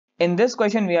In this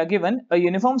question, we are given a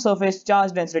uniform surface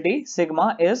charge density sigma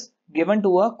is given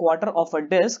to a quarter of a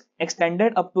disk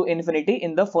extended up to infinity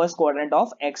in the first quadrant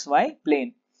of xy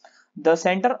plane. The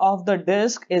center of the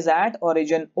disk is at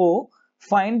origin O.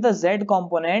 Find the z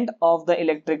component of the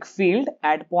electric field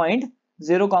at point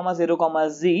 0, 0,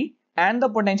 z and the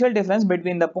potential difference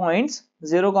between the points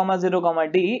 0, 0,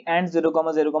 d and 0,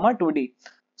 0, 2d.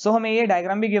 सो हमें ये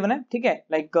diagram भी given है, ठीक है,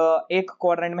 like एक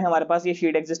quadrant में हमारे पास ये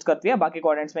शीट एग्जिस्ट करती है, बाकी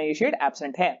क्वाड्रेंट्स में ये शीट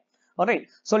एब्सेंट है. ऑलराइट,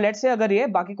 सो लेट्स से अगर ये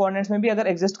बाकी क्वाड्रेंट्स में भी अगर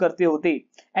एग्जिस्ट करती होती,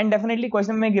 एंड डेफिनेटली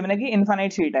क्वेश्चन में गिवन है कि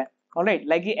इनफाइनाइट शीट है. ऑलराइट,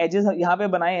 लाइक ये एजेस यहाँ पे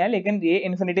बनाए हैं लेकिन ये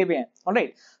इन्फिनिटी पे है.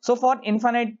 Alright, so for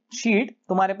infinite sheet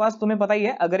तुम्हारे पास, तुम्हें पता ही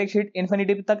है, अगर एक शीट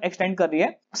इन्फिनिटी तक एक्सटेंड कर रही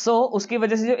है, सो उसकी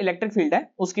वजह से जो इलेक्ट्रिक फील्ड है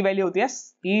उसकी वैल्यू होती है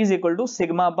E is equal to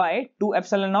sigma bye 2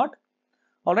 epsilon not.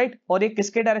 Alright, और ये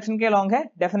किसके डायरेक्शन के अलोंग है?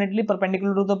 Definitely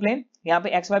perpendicular to the plane. यहाँ पे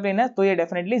एक्स वाई प्लेन है तो ये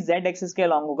डेफिनेटली जेड एक्सिस के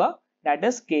अलोंग होगा, दैट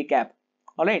इज के कैप.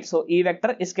 ऑलराइट, सो ई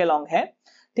वेक्टर इसके अलोंग है,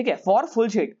 ठीक है, फॉर फुल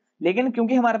शीट. लेकिन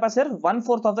क्योंकि हमारे पास सिर्फ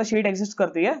 1/4 ऑफ द शीट एग्जिस्ट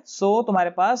करती है, सो तुम्हारे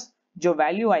पास जो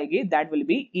वैल्यू आएगी that will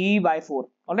B E bye 4.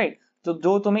 Alright, तो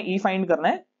जो तुम्हें ई फाइंड करना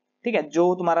है, ठीक है,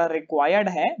 जो तुम्हारा रिक्वायर्ड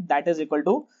है that is equal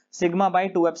to sigma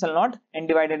bye 2 epsilon not and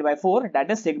divided by 4,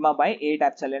 that is sigma bye 8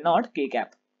 epsilon not के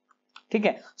कैप. ठीक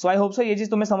है, सो आई होप सो ये चीज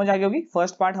तुम्हें समझ आ गई होगी.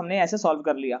 फर्स्ट पार्ट हमने ऐसे सॉल्व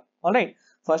कर लिया. ऑलराइट,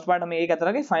 फर्स्ट पार्ट हमें ये कहता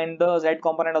था कि find the z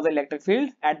component of the electric field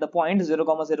at the point 0,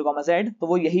 0, z, तो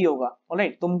वो यही होगा.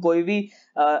 ऑलराइट, तुम कोई भी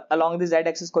अलोंग द z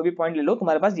एक्सिस कोई भी पॉइंट ले लो,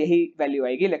 तुम्हारे पास यही वैल्यू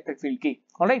आएगी इलेक्ट्रिक फील्ड की.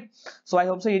 Alright, so I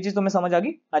hope so ये चीज तुम्हें समझ आ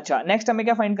गई. अच्छा, नेक्स्ट हमें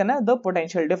क्या फाइंड करना है? The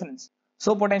potential difference.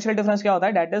 So potential difference क्या होता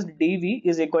है? That is dv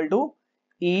is equal to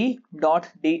E dot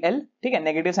dl, ठीक है,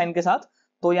 नेगेटिव साइन के साथ.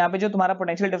 तो यहाँ पे जो तुम्हारा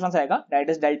पोटेंशियल डिफरेंस आएगा दैट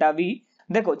इज डेल्टा v.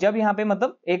 देखो, जब यहाँ पे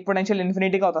मतलब एक पोटेंशियल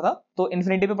इन्फिनिटी का होता था तो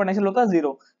इन्फिनिटी पे पोटेंशियल होता है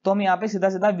 0, तो हम यहाँ पे सीधा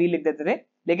सीधा v लिख देते थे.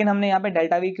 लेकिन हमने यहाँ पे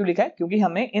डेल्टा v क्यों लिखा है? क्योंकि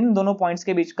हमें इन दोनों पॉइंट्स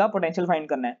के बीच का पोटेंशियल फाइंड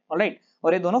करना है. ऑलराइट,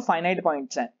 और ये दोनों फाइनाइट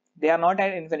पॉइंट्स हैं, they are not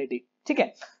at infinity. ठीक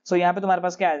है, सो यहाँ पे तुम्हारे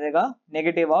पास क्या आ जाएगा?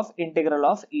 Negative of integral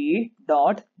of E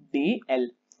dot dl.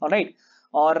 Alright,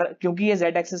 और क्योंकि ये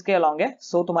z एक्सिस के अलोंग है,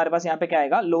 सो तुम्हारे पास यहाँ पे क्या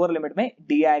आएगा? लोअर लिमिट में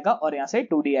d आएगा और यहाँ से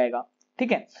 2d आएगा.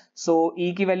 ठीक है, सो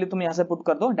E की वैल्यू तुम यहाँ से पुट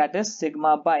कर दो, that is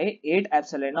sigma bye 8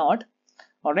 epsilon not.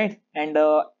 Alright, and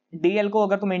dl को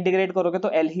अगर तुम इंटीग्रेट करोगे तो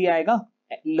l ही आएगा.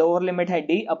 लोअर लिमिट है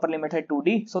d, अपर लिमिट है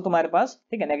 2d, सो तुम्हारे पास,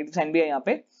 ठीक है, नेगेटिव साइन भी है यहाँ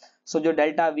पे. सो जो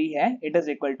डेल्टा v है it is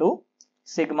equal to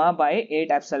sigma bye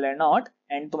 8 epsilon not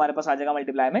and तुम्हारे पास आ जाएगा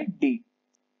मल्टीप्लाई में d.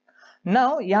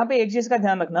 नाउ यहाँ पे एक चीज का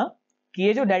ध्यान रखना कि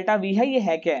ये जो डेल्टा v है ये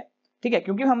है क्या है? ठीक है,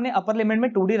 क्योंकि हमने अपर लिमिट में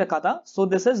 2d रखा था, so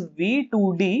this is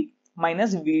v2d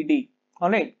minus vd.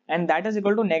 Alright, and that is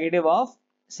equal to negative of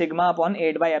sigma upon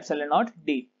 8 by epsilon not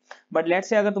d. But let's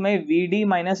say अगर तुम्हें vd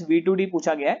माइनस v2d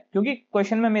पूछा गया है, क्योंकि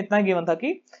क्वेश्चन में हमें इतना गिवन था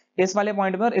कि इस वाले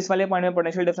पॉइंट में और इस वाले पॉइंट में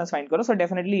पोटेंशियल डिफरेंस फाइंड करो, सो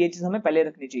डेफिनेटली ये चीज हमें पहले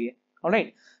रखनी चाहिए.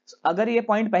 ऑलराइट, अगर ये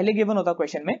पॉइंट पहले गिवन होता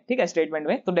क्वेश्चन में, ठीक है, स्टेटमेंट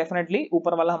में, तो डेफिनेटली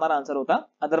ऊपर वाला हमारा आंसर होता.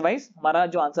 अदरवाइज हमारा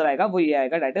जो आंसर आएगा वो ये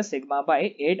आएगा, that is sigma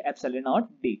bye 8 epsilon not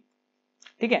d.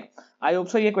 ठीक है, आई होप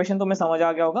सो ये क्वेश्चन तुम्हें समझ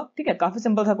आ गया होगा. ठीक है, काफी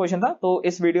सिंपल सा क्वेश्चन था, तो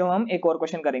इस वीडियो में हम एक और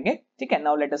क्वेश्चन करेंगे. ठीक है,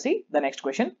 now let us see the next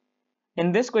question.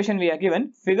 In this question we are given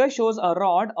figure shows a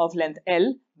rod of length L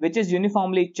which is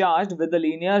uniformly charged with the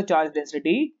linear charge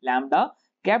density lambda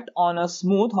kept on a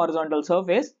smooth horizontal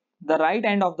surface. The right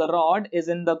end of the rod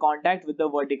is in the contact with the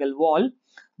vertical wall.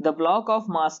 The block of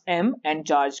mass M and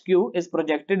charge Q is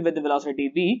projected with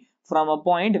velocity v from a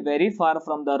point very far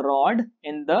from the rod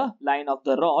in the line of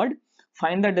the rod.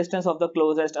 Find the distance of the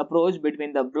closest approach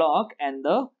between the block and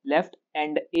the left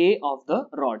end A of the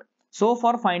rod. So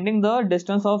for finding the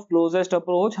distance of closest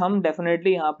approach हम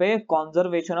definitely यहाँ पे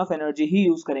conservation of energy he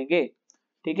use करेंगे.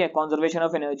 ठीक है, conservation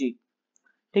of energy.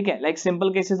 ठीक है, like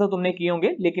simple cases तो तुमने किए होंगे,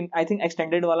 लेकिन आई थिंक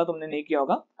एक्सटेंडेड वाला तुमने नहीं किया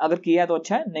होगा. अगर किया तो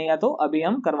अच्छा है, नहीं है तो अभी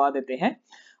हम करवा देते हैं.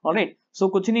 ऑलराइट, सो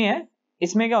कुछ नहीं है,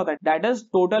 इसमें क्या होता है? That is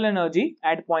total energy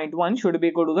at point 1 should be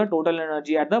equal to the total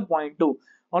energy at the point 2.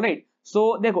 Alright, सो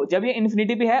देखो, जब ये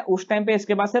इन्फिनिटी पे है उस टाइम पे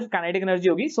इसके पास सिर्फ काइनेटिक एनर्जी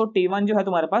होगी, सो T1 जो है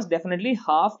तुम्हारे पास डेफिनेटली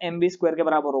हाफ mv² के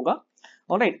बराबर होगा.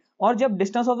 ऑलराइट, और जब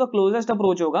distance of the closest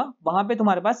approach होगा वहां पे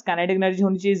तुम्हारे पास काइनेटिक एनर्जी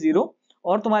होनी चाहिए 0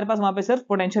 और तुम्हारे पास वहां पे सिर्फ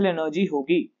पोटेंशियल एनर्जी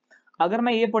होगी. अगर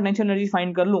मैं ये पोटेंशियल एनर्जी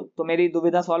फाइंड कर लूं तो मेरी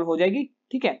दुविधा सॉल्व हो जाएगी.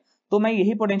 ठीक है, तो मैं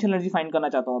यही पोटेंशियल एनर्जी फाइंड करना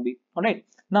चाहता हूं अभी. ऑलराइट,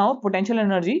 नाउ पोटेंशियल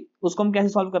एनर्जी उसको हम कैसे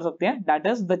सॉल्व कर सकते हैं? That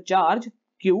is the charge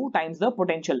Q times the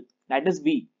potential, that is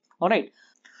V. Alright,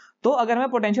 तो अगर मैं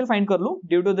पोटेंशियल फाइंड कर लूं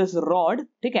ड्यू टू दिस रॉड,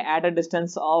 ठीक है, at a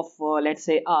distance of let's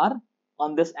say r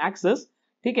on this axis,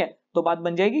 ठीक है, तो बात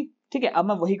बन जाएगी. ठीक है, अब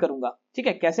मैं वही करूंगा. ठीक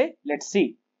है, कैसे? Let's see.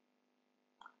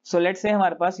 So let's say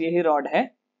हमारे पास यही रॉड है.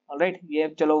 ऑलराइट, ये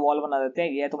चलो वॉल बना देते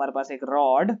हैं. ये है तुम्हारे पास एक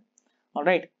rod.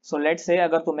 Alright, so let's say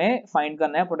अगर तुम्हें फाइंड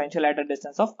करना है potential at a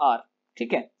distance of r,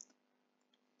 ठीक है,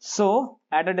 सो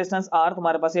एट अ डिस्टेंस आर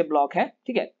तुम्हारे पास ये ब्लॉक है,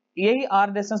 ठीक है, यही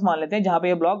आर डिस्टेंस मान लेते हैं जहां पे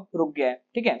ये ब्लॉक रुक गया है,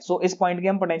 ठीक है। सो इस पॉइंट की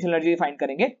हम पोटेंशियल एनर्जी फाइंड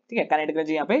करेंगे, ठीक है, काइनेटिक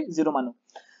एनर्जी यहाँ पे 0 मानो।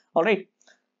 ऑलराइट,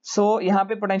 सो यहाँ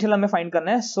पे पोटेंशियल हमें फाइंड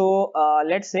करना है। So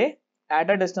let's say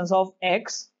at a distance of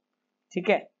x, ठीक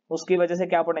है, उसकी वजह से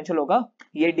क्या पोटेंशियल होगा,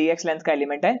 ये dx लेंथ का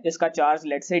एलिमेंट है, इसका चार्ज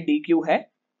लेट्स से dq है,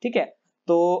 ठीक है।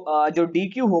 तो जो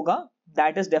dq होगा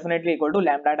that is definitely equal to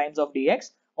lambda times of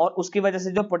dx, और उसकी वजह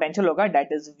से जो पोटेंशियल होगा that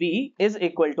is v is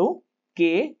equal to k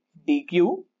dq,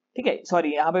 ठीक है,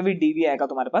 सॉरी यहाँ पे भी dv आएगा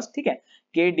तुम्हारे पास, ठीक है,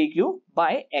 k dq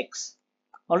bye x।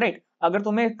 Alright, अगर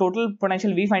तुम्हें टोटल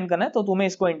पोटेंशियल v फाइंड करना है तो तुम्हें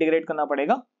इसको इंटीग्रेट करना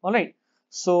पड़ेगा। ऑलराइट,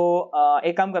 सो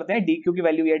एक काम करते हैं, dq की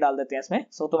वैल्यू ये डाल देते हैं इसमें।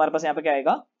 सो तुम्हारे पास यहाँ पे क्या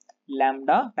आएगा,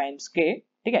 लैम्डा टाइम्स k,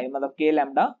 ठीक है, मतलब k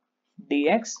लैम्डा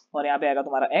dx, और यहाँ पे आएगा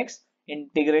तुम्हारा x,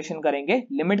 इंटीग्रेशन करेंगे,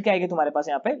 लिमिट क्या आएगी तुम्हारे पास,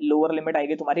 यहाँ पे लोअर लिमिट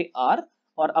आएगी तुम्हारी r,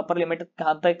 और अपर लिमिट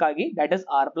कहां तक आएगी, that is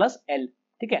r plus L,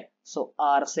 ठीक है। सो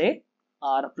r से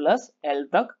r प्लस एल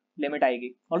तक लिमिट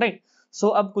आएगी। ऑलराइट, सो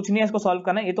अब कुछ नहीं है इसको सॉल्व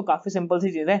करना है, ये तो काफी सिंपल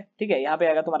सी चीज है, ठीक है। यहाँ पे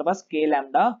आएगा तुम्हारे पास k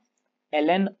lambda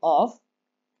ln of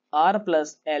r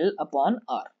plus L upon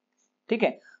r, ठीक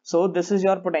है। So this is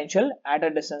your potential at a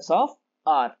distance of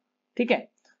r, ठीक है।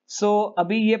 सो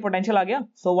अभी ये पोटेंशियल आ गया।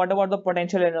 So what about the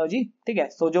potential energy, ठीक है।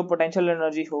 सो जो पोटेंशियल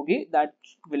एनर्जी होगी that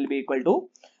will be equal to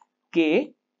k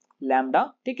lambda,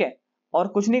 ठीक है, और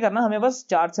कुछ नहीं करना, हमें बस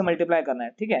चार्ज से मल्टीप्लाई करना है,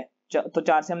 ठीक है। तो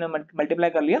चार्ज से हमने मल्टीप्लाई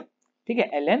कर लिया, ठीक है,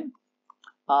 ln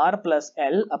r plus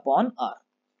L upon r,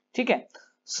 ठीक है।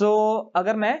 सो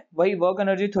अगर मैं वही वर्क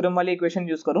एनर्जी थ्योरम वाली इक्वेशन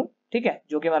यूज करूं, ठीक है,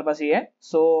 जो कि हमारे पास ये है।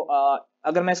 सो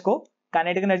अगर मैं इसको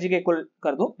काइनेटिक एनर्जी के इक्वल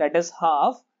कर दूं, that is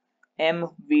half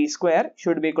mv square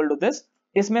should be equal to this.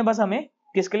 इसमें बस हमें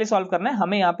किसके लिए सॉल्व करना है,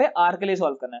 हमें यहाँ पे r के लिए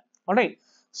सॉल्व करना है। ऑलराइट,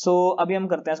 सो अभी हम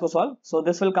करते हैं इसको solve. So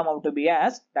this will come out to be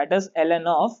as that is ln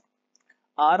of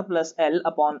r plus L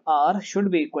upon r should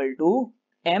be equal to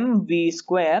mv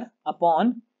square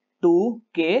upon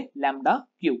 2k lambda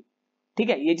Q, ठीक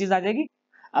है, ये चीज आ जाएगी।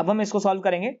 अब हम इसको सॉल्व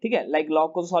करेंगे, ठीक है, लाइक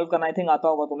लॉग को सॉल्व करना आई थिंक आता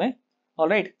होगा तुम्हें।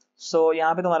 ऑलराइट, सो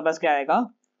यहाँ पे तुम्हारे पास क्या आएगा,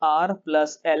 r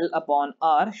plus L upon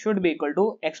r should be equal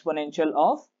to exponential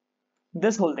of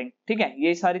this whole thing, ठीक है,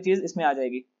 ये सारी चीज इसमें आ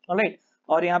जाएगी। ऑलराइट,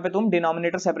 और यहाँ पे तुम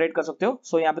डिनोमिनेटर सेपरेट कर सकते हो।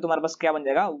 सो यहाँ पे तुम्हारे पास क्या बन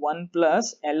जाएगा, 1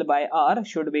 plus L by are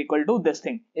should be equal to this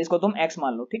thing, इसको तुम x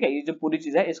मान लो, ठीक है, ये जो पूरी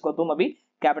चीज है इसको तुम अभी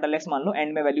कैपिटल X मान लो,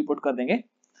 एंड में वैल्यू पुट कर देंगे।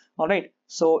 ऑलराइट,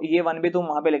 सो ये 1 भी तुम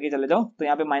वहां पे लेके चले जाओ, तो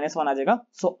यहाँ पे -1 आ जाएगा।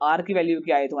 सो r की वैल्यू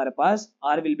क्या है तुम्हारे पास,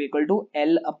 r will be equal to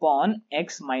l upon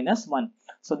x minus 1,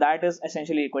 so that is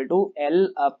essentially equal to l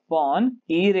upon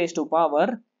e raise to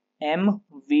power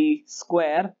mv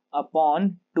square upon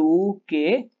 2k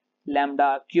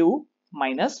lambda Q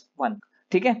minus 1,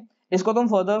 ठीक है। इसको तुम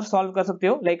फर्दर सॉल्व कर सकते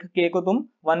हो, लाइक k को तुम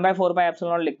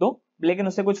 1/4 लिख दो, लेकिन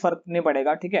उससे कुछ फर्क नहीं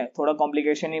पड़ेगा, ठीक है, थोड़ा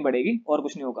कॉम्प्लिकेशन ही बढ़ेगी और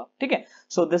कुछ नहीं होगा, ठीक है।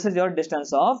 So this is your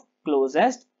distance of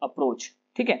closest approach,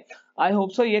 ठीक है। आई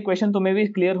होप सो ये क्वेश्चन तुम्हें भी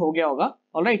क्लियर हो गया होगा।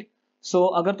 ऑलराइट, सो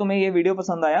अगर तुम्हें ये वीडियो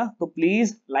पसंद आया तो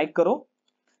प्लीज लाइक करो,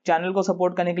 चैनल को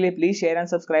सपोर्ट करने के लिए प्लीज शेयर एंड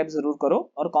सब्सक्राइब जरूर करो,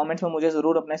 और कमेंट्स में मुझे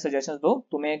जरूर अपने सजेशंस दो,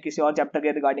 तुम्हें किसी और चैप्टर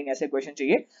के रिगार्डिंग ऐसे क्वेश्चन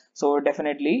चाहिए, so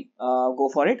definitely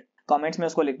go for it, comments में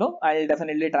उसको लिख दो, I will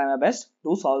definitely try my best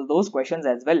to solve those questions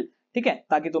as well, ठीक है,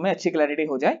 ताकि तुम्हें अच्छी क्लैरिटी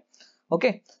हो जाए।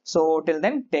 Okay, so till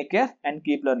then take care and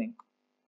keep learning.